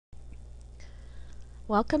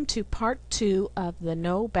Welcome to part 2 of the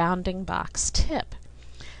no bounding box tip.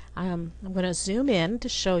 I'm going to zoom in to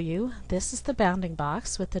show you. This is the bounding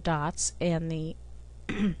box with the dots and the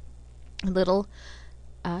little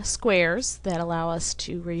squares that allow us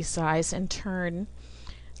to resize and turn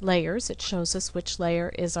layers. It shows us which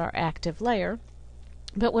layer is our active layer.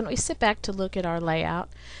 But when we sit back to look at our layout,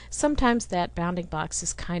 sometimes that bounding box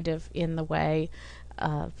is kind of in the way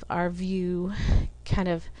of our view, kind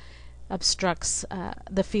of obstructs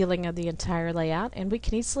the feeling of the entire layout, and we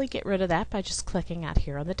can easily get rid of that by just clicking out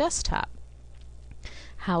here on the desktop.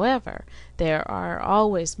 However, there are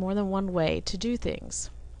always more than one way to do things.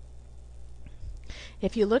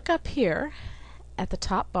 If you look up here at the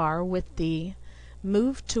top bar with the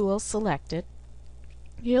Move tool selected,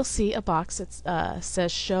 you'll see a box that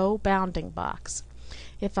says Show Bounding Box.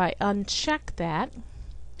 If I uncheck that,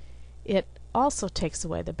 it also takes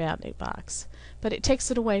away the bounding box, but it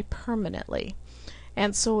takes it away permanently.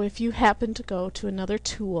 And so if you happen to go to another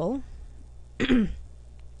tool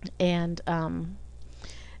and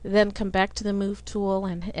then come back to the Move tool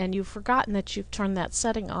and you've forgotten that you've turned that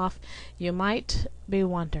setting off, you might be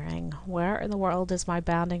wondering, where in the world is my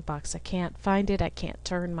bounding box? I can't find it. I can't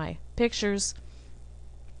turn my pictures.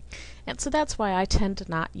 And so that's why I tend to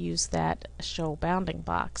not use that Show Bounding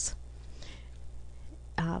Box.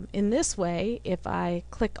 In this way, if I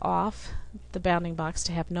click off the bounding box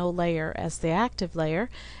to have no layer as the active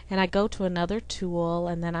layer, and I go to another tool,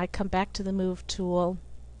 and then I come back to the Move tool,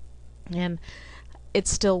 and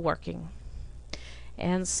it's still working.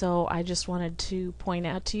 And so I just wanted to point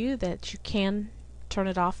out to you that you can turn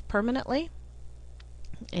it off permanently,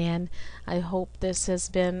 and I hope this has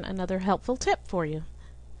been another helpful tip for you.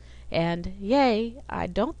 And yay, I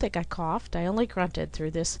don't think I coughed, I only grunted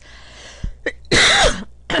through this.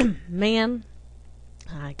 Man,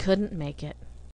 I couldn't make it.